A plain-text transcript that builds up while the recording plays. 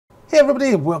Hey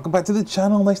everybody, welcome back to the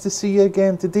channel. Nice to see you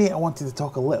again. Today I wanted to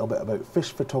talk a little bit about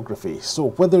fish photography.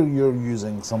 So whether you're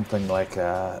using something like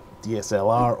a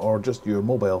DSLR or just your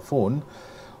mobile phone,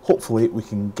 hopefully we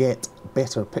can get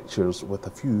better pictures with a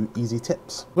few easy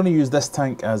tips. I'm going to use this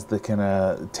tank as the kind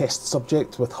of test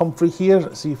subject with Humphrey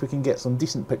here, see if we can get some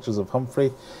decent pictures of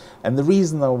Humphrey. And the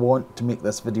reason I want to make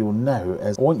this video now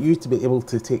is I want you to be able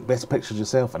to take better pictures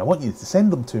yourself, and I want you to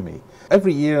send them to me.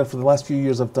 Every year for the last few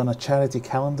years I've done a charity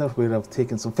calendar where I've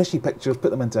taken some fishy pictures, put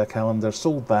them into a calendar,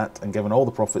 sold that and given all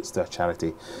the profits to a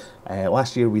charity.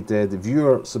 Last year we did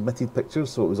viewer submitted pictures,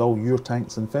 so it was all your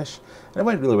tanks and fish, and it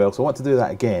went really well, so I want to do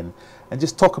that again and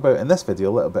just talk about in this video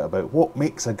a little bit about what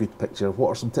makes a good picture, what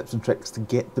are some tips and tricks to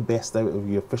get the best out of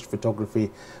your fish photography,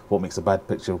 what makes a bad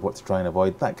picture, what to try and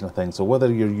avoid, that kind of thing. So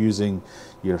whether you're using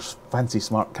your fancy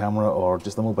smart camera or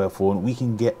just a mobile phone, we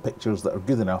can get pictures that are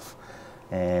good enough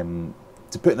to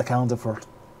put in the calendar for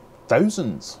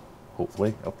thousands,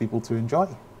 hopefully, of people to enjoy.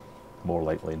 More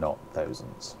likely not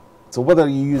thousands. So whether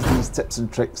you use these tips and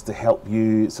tricks to help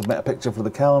you submit a picture for the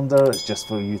calendar, it's just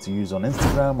for you to use on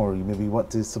Instagram, or you maybe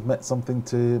want to submit something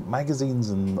to magazines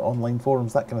and online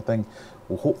forums, that kind of thing,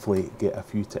 we'll hopefully get a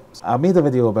few tips. I made a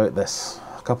video about this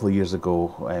a couple of years ago,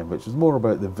 which was more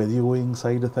about the videoing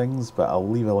side of things, but I'll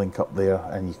leave a link up there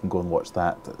and you can go and watch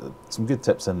that. Some good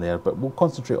tips in there, but we'll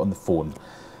concentrate on the phone.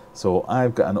 So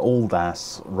I've got an old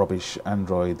ass rubbish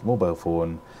Android mobile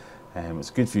phone. It's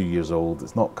a good few years old,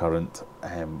 it's not current.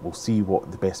 We'll see what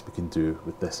the best we can do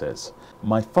with this is.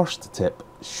 My first tip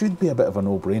should be a bit of a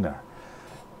no-brainer.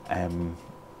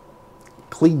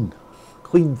 Clean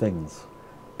things.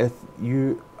 If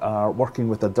you are working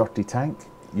with a dirty tank,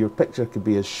 your picture could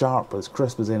be as sharp, as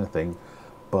crisp as anything,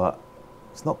 but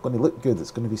it's not going to look good,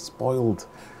 it's going to be spoiled.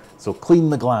 So clean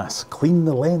the glass, clean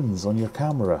the lens on your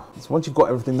camera. So once you've got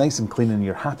everything nice and clean and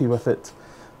you're happy with it,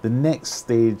 the next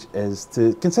stage is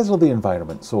to consider the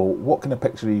environment. So what kind of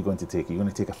picture are you going to take? Are you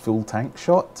going to take a full tank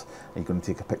shot? Are you going to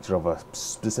take a picture of a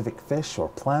specific fish or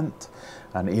plant,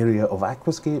 an area of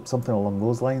aquascape, something along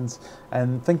those lines?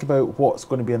 And think about what's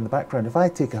going to be in the background. If I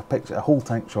take a picture, a whole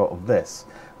tank shot of this,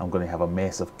 I'm going to have a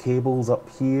mess of cables up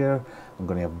here. I'm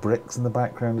going to have bricks in the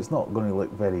background. It's not going to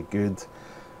look very good.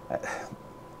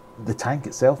 The tank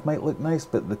itself might look nice,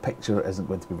 but the picture isn't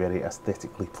going to be very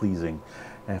aesthetically pleasing.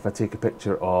 And if I take a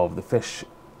picture of the fish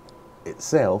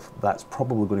itself, that's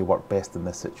probably going to work best in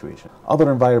this situation.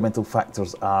 Other environmental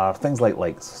factors are things like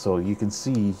lights. So you can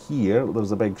see here,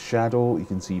 there's a big shadow, you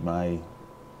can see my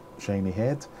shiny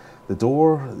head. The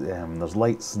door, there's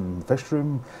lights in the fish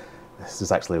room. This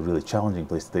is actually a really challenging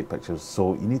place to take pictures,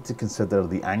 so you need to consider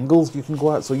the angles you can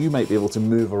go at. So you might be able to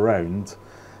move around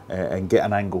and get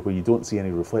an angle where you don't see any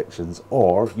reflections,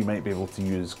 or you might be able to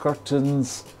use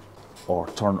curtains or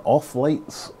turn off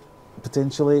lights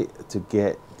potentially to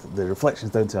get the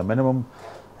reflections down to a minimum.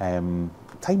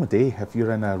 Time of day, if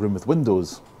you're in a room with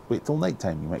windows, wait till night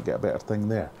time, you might get a better thing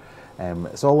there.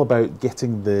 It's all about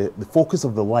getting the focus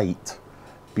of the light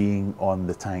being on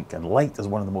the tank, and light is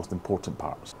one of the most important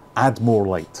parts. Add more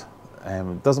light.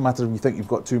 It doesn't matter if you think you've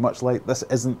got too much light. This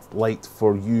isn't light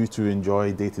for you to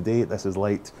enjoy day to day. This is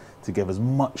light to give as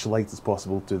much light as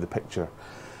possible to the picture.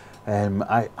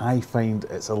 I find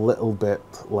it's a little bit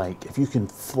like, if you can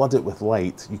flood it with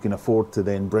light, you can afford to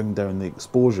then bring down the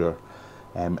exposure,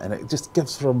 and it just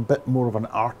gives for a bit more of an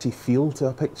arty feel to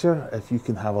a picture if you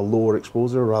can have a lower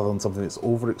exposure rather than something that's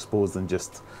overexposed and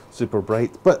just super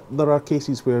bright. But there are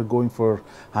cases where going for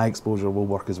high exposure will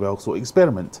work as well, so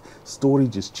experiment.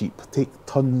 Storage is cheap, take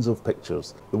tons of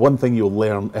pictures. The one thing you'll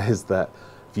learn is that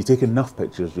if you take enough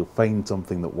pictures, you'll find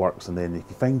something that works, and then if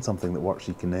you find something that works,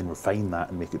 you can then refine that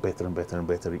and make it better and better and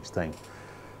better each time.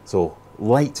 So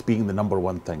light being the number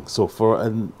one thing. So for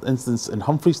an instance, in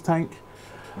Humphrey's tank,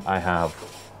 I have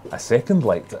a second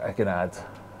light that I can add.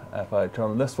 If I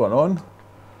turn this one on,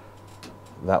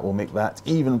 that will make that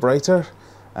even brighter,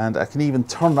 and I can even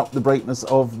turn up the brightness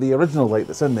of the original light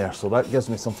that's in there, so that gives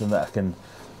me something that I can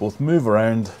both move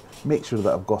around, make sure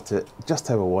that I've got it just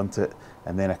how I want it,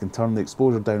 and then I can turn the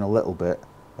exposure down a little bit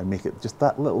and make it just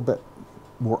that little bit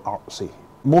more artsy.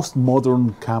 Most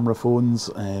modern camera phones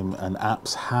and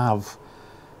apps have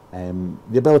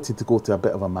the ability to go to a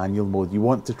bit of a manual mode. You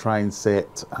want to try and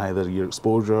set either your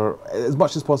exposure, as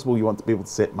much as possible you want to be able to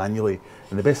set manually,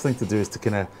 and the best thing to do is to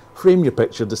kind of frame your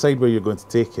picture, decide where you're going to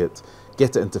take it,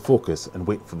 get it into focus and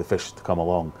wait for the fish to come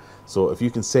along. So if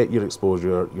you can set your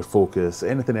exposure, your focus,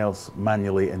 anything else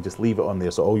manually and just leave it on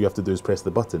there, so all you have to do is press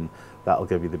the button, that'll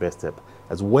give you the best tip.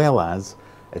 As well as,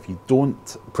 if you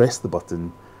don't press the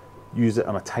button, use it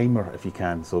on a timer if you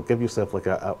can. So give yourself like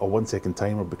a 1 second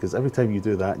timer, because every time you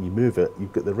do that and you move it,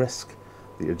 you've got the risk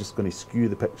that you're just going to skew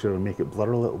the picture and make it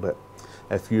blur a little bit.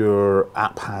 If your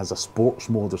app has a sports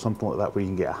mode or something like that where you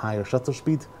can get a higher shutter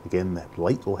speed, again, the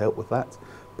light will help with that,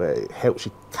 but it helps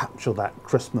you capture that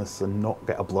crispness and not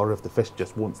get a blur if the fish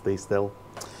just won't stay still.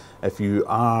 If you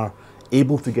are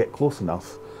able to get close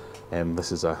enough,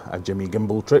 this is a Jimmy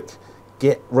gimbal trick,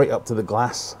 get right up to the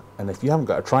glass, and if you haven't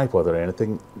got a tripod or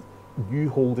anything, you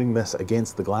holding this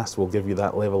against the glass will give you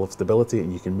that level of stability,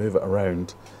 and you can move it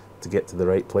around to get to the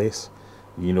right place.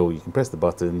 You know, you can press the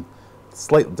button,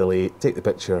 slight delay, take the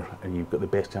picture, and you've got the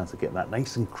best chance of getting that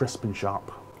nice and crisp and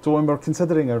sharp. So when we're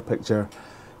considering our picture,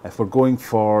 if we're going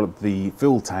for the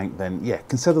full tank, then yeah,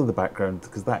 consider the background,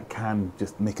 because that can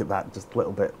just make it that just a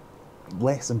little bit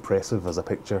less impressive as a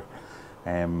picture.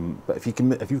 But if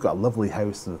you've got a lovely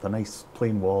house with a nice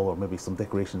plain wall or maybe some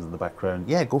decorations in the background,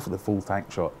 yeah, go for the full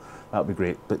tank shot. That'd be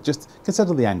great. But just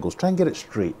consider the angles. Try and get it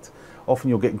straight. Often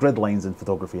you'll get grid lines in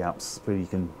photography apps where you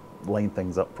can line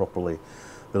things up properly.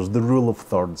 There's the rule of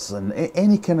thirds, and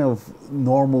any kind of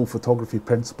normal photography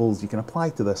principles you can apply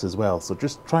to this as well. So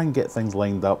just try and get things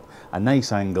lined up, a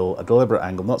nice angle, a deliberate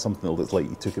angle, not something that looks like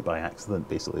you took it by accident,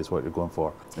 basically, is what you're going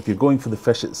for. If you're going for the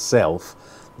fish itself,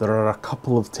 there are a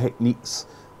couple of techniques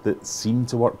that seem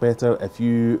to work better. If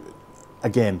you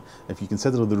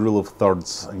consider the rule of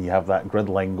thirds and you have that grid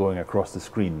line going across the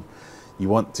screen, you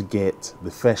want to get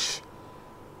the fish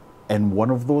in one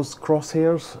of those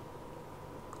crosshairs,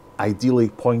 ideally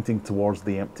pointing towards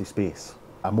the empty space.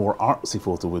 A more artsy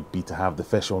photo would be to have the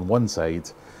fish on one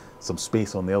side, some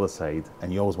space on the other side,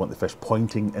 and you always want the fish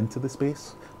pointing into the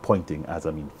space. Pointing, as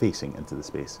I mean facing into the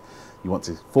space. You want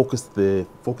to focus the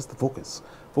focus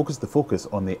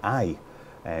on the eye,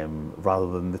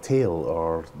 rather than the tail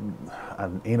or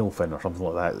an anal fin or something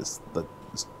like that.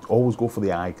 Always go for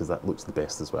the eye, because that looks the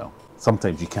best as well.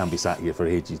 Sometimes you can be sat here for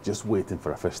ages just waiting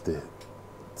for a fish to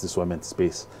swim into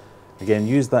space. Again,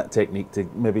 use that technique to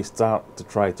maybe start to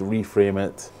try to reframe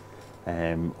it,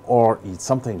 or you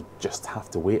sometimes just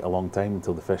have to wait a long time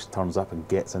until the fish turns up and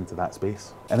gets into that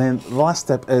space. And then the last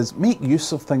step is make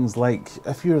use of things like,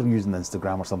 if you're using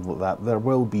Instagram or something like that, there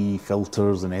will be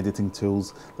filters and editing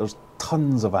tools. There's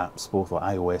tons of apps, both on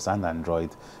iOS and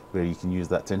Android, where you can use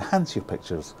that to enhance your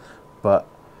pictures. But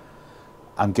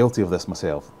I'm guilty of this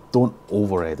myself. Don't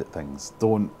over edit things.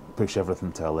 Don't push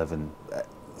everything to 11.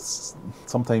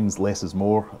 Sometimes less is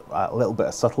more. A little bit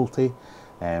of subtlety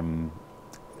can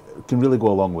really go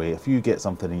a long way. If you get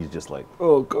something and you're just like,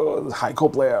 oh god, high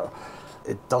cop layer,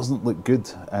 it doesn't look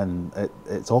good, and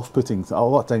it's off-putting. A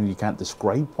lot of times you can't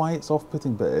describe why it's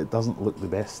off-putting, but it doesn't look the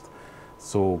best.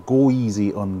 So go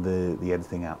easy on the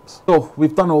editing apps. So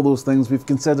we've done all those things. We've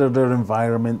considered our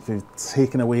environment. We've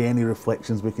taken away any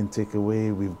reflections we can take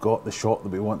away. We've got the shot that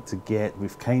we want to get.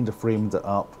 We've kind of framed it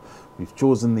up. We've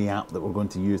chosen the app that we're going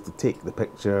to use to take the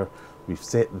picture. We've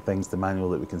set the things to manual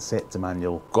that we can set to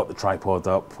manual. Got the tripod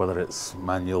up, whether it's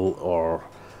manual or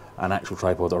an actual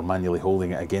tripod or manually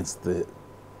holding it against the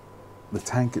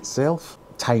tank itself.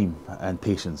 Time and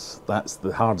patience. That's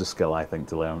the hardest skill, I think,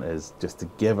 to learn, is just to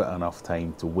give it enough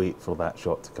time to wait for that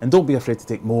shot to come. And don't be afraid to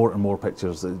take more and more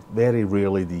pictures. Very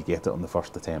rarely do you get it on the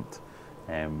first attempt.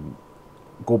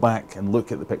 Go back and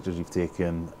look at the pictures you've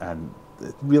taken and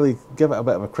really give it a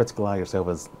bit of a critical eye yourself.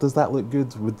 As, does that look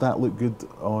good? Would that look good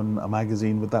on a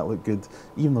magazine? Would that look good?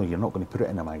 Even though you're not going to put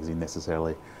it in a magazine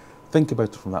necessarily. Think about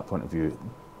it from that point of view.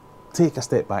 Take a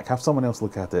step back, have someone else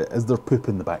look at it. Is there poop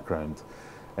in the background?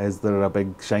 Is there a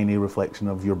big shiny reflection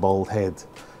of your bald head?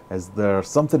 Is there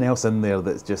something else in there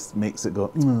that just makes it go,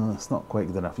 it's not quite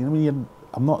good enough? You know what I mean?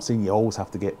 I'm not saying you always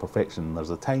have to get perfection. There's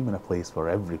a time and a place for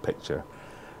every picture.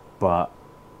 But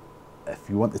if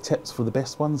you want the tips for the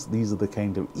best ones, these are the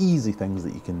kind of easy things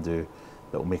that you can do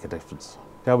that will make a difference.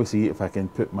 Shall we see if I can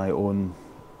put my own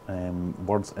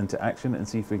words into action and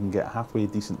see if we can get a halfway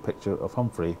decent picture of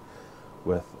Humphrey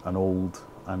with an old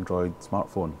Android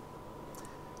smartphone?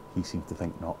 He seemed to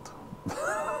think not.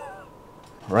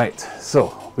 Right,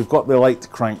 so we've got the light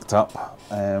cranked up.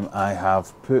 I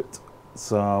have put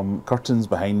some curtains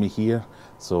behind me here,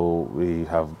 so we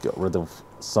have got rid of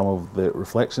some of the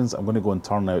reflections. I'm going to go and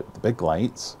turn out the big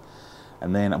lights,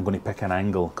 and then I'm going to pick an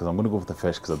angle, because I'm going to go with the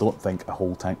fish, because I don't think a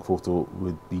whole tank photo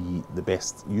would be the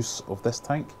best use of this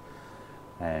tank.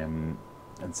 And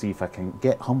see if I can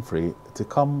get Humphrey to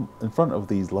come in front of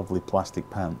these lovely plastic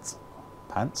plants,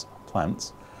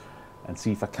 and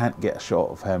see if I can't get a shot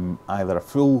of him, either a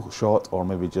full shot or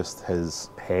maybe just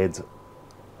his head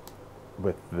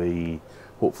with the,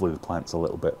 hopefully the plant's a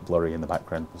little bit blurry in the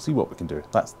background. We'll see what we can do.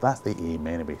 That's the aim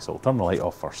anyway, so I'll turn the light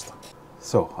off first.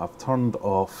 So I've turned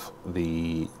off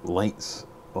the lights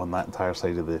on that entire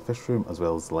side of the fish room, as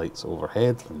well as the lights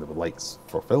overhead and the lights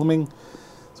for filming.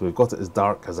 So we've got it as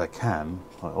dark as I can.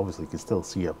 Obviously you can still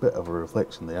see a bit of a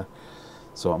reflection there.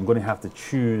 So I'm going to have to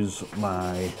choose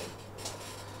my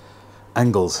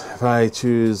angles. If I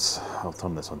choose, I'll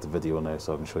turn this onto video now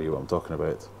so I can show you what I'm talking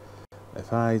about.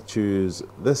 If I choose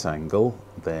this angle,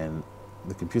 then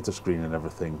the computer screen and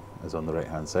everything is on the right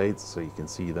hand side, so you can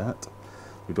see that.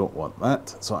 We don't want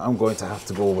that, so I'm going to have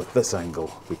to go with this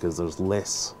angle because there's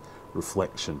less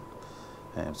reflection.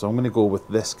 So I'm going to go with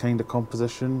this kind of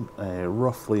composition,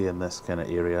 roughly in this kind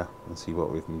of area, and see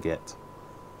what we can get.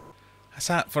 I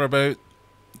sat for about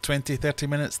 20-30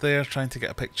 minutes there trying to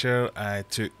get a picture. I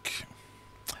took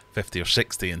 50 or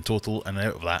 60 in total, and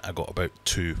out of that I got about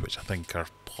 2, which I think are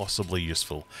possibly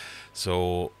useful.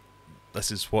 So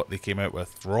this is what they came out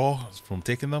with raw from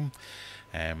taking them.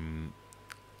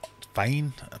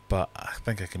 Fine, but I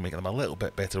think I can make them a little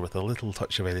bit better with a little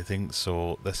touch of editing,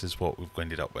 so this is what we've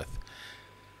ended up with.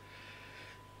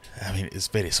 I mean, it's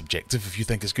very subjective if you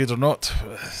think it's good or not.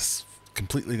 It's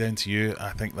completely down to you.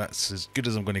 I think that's as good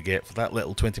as I'm going to get for that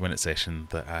little 20-minute session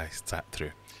that I sat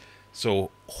through.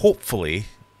 So hopefully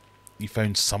you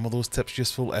found some of those tips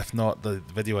useful. If not, the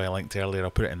video I linked earlier, I'll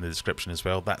put it in the description as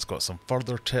well. That's got some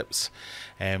further tips.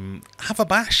 Have a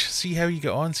bash, see how you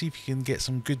get on, see if you can get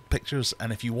some good pictures,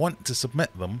 and if you want to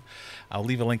submit them, I'll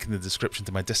leave a link in the description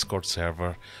to my Discord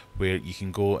server where you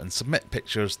can go and submit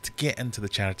pictures to get into the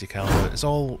charity calendar.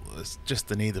 It's just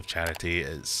the need of charity.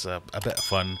 It's a bit of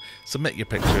fun. Submit your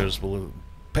pictures, we'll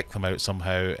pick them out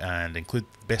somehow and include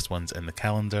the best ones in the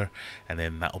calendar, and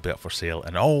then that'll be up for sale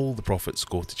and all the profits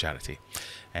go to charity.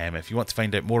 If you want to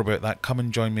find out more about that, come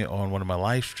and join me on one of my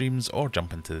live streams or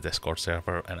jump into the Discord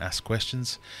server and ask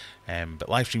questions. But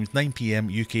live streams 9 PM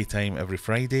UK time every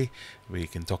Friday. We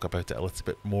can talk about it a little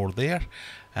bit more there,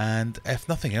 and if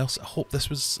nothing else, I hope this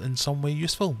was in some way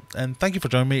useful, and thank you for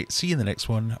joining me. See you in the next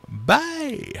one.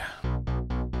 Bye.